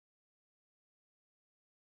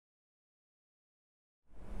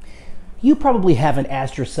You probably haven't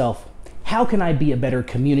asked yourself, how can I be a better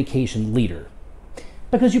communication leader?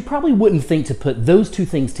 Because you probably wouldn't think to put those two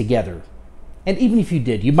things together. And even if you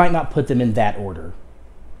did, you might not put them in that order.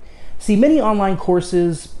 See, many online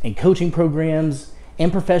courses and coaching programs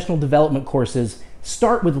and professional development courses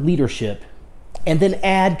start with leadership and then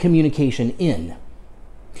add communication in.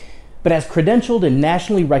 But as credentialed and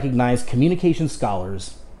nationally recognized communication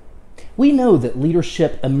scholars, we know that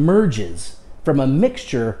leadership emerges from a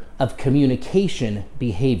mixture of communication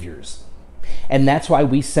behaviors. And that's why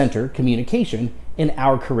we center communication in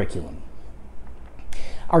our curriculum.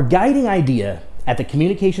 Our guiding idea at the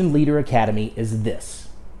Communication Leader Academy is this: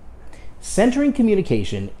 centering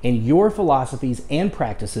communication in your philosophies and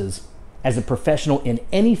practices as a professional in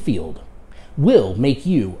any field will make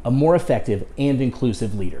you a more effective and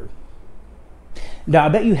inclusive leader. Now, I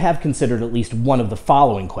bet you have considered at least one of the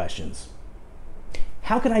following questions.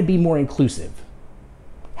 How can I be more inclusive?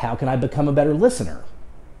 How can I become a better listener?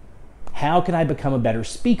 How can I become a better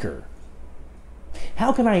speaker?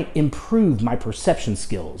 How can I improve my perception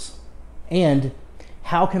skills? And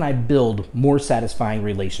how can I build more satisfying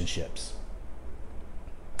relationships?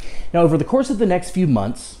 Now, over the course of the next few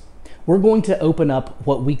months, we're going to open up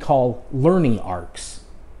what we call learning arcs.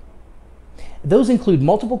 Those include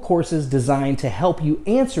multiple courses designed to help you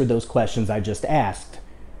answer those questions I just asked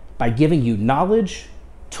by giving you knowledge,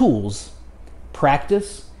 tools,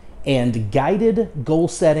 practice, and guided goal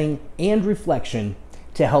setting and reflection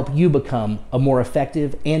to help you become a more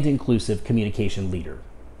effective and inclusive communication leader.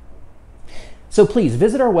 So please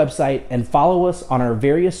visit our website and follow us on our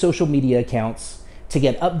various social media accounts to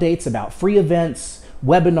get updates about free events,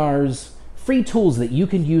 webinars, free tools that you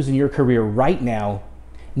can use in your career right now,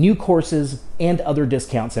 new courses, and other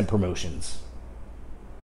discounts and promotions.